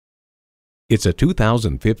It's a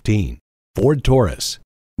 2015 Ford Taurus.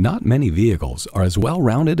 Not many vehicles are as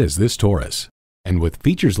well-rounded as this Taurus. And with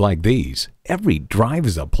features like these, every drive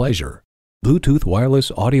is a pleasure. Bluetooth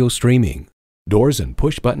wireless audio streaming, doors and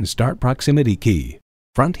push-button start proximity key,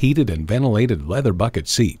 front heated and ventilated leather bucket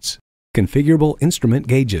seats, configurable instrument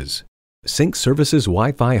gauges, sync services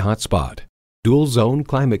Wi-Fi hotspot, dual zone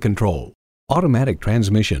climate control, automatic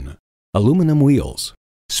transmission, aluminum wheels,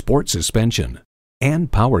 sport suspension,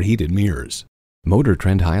 and power heated mirrors. Motor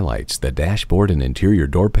Trend highlights the dashboard and interior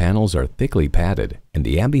door panels are thickly padded, and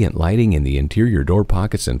the ambient lighting in the interior door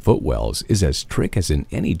pockets and footwells is as trick as in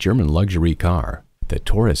any German luxury car. The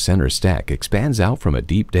Taurus center stack expands out from a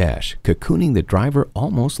deep dash, cocooning the driver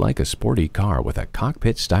almost like a sporty car with a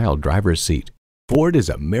cockpit-style driver's seat. Ford is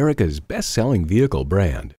America's best-selling vehicle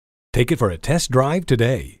brand. Take it for a test drive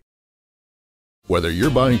today. Whether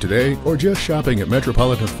you're buying today or just shopping at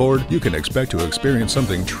Metropolitan Ford, you can expect to experience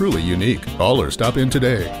something truly unique. Call or stop in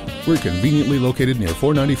today. We're conveniently located near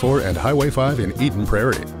 494 and Highway 5 in Eden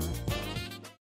Prairie.